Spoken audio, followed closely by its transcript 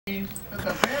That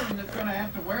the baron is going to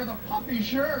have to wear the puppy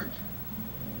shirt.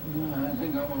 I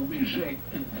think I won't be sick.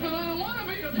 But I don't want to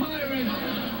be a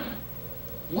pirate.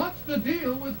 What's the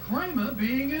deal with Kramer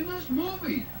being in this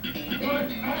movie?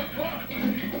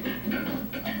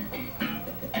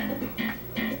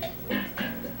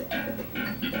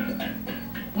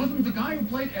 Wasn't the guy who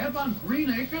played Ev on Green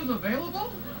Acres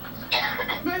available?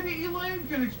 Maybe Elaine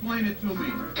can explain it to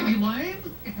me. Elaine?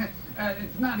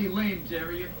 It's not Elaine,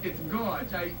 Jerry. It's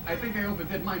Gorge. I think I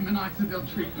overdid my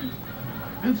minoxidil treatment.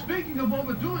 And speaking of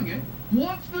overdoing it,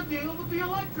 what's the deal with the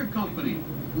electric company?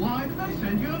 Why do they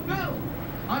send you a bill?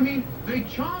 I mean, they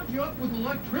charge you up with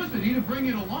electricity to bring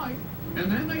you to life,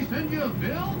 and then they send you a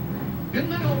bill? Didn't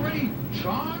they already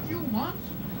charge you once?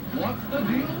 What's the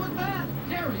deal with that?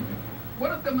 Jerry,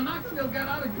 what if the minoxidil got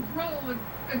out of control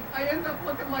and I end up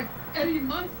looking like Eddie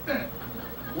Munster?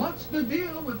 What's the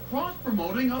deal with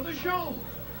cross-promoting other shows?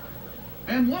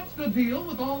 And what's the deal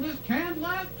with all this canned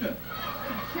laughter?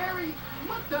 Jerry,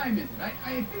 what time is it?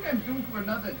 I think I'm due for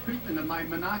another treatment of my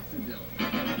minoxidil.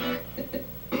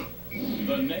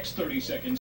 The next 30 seconds.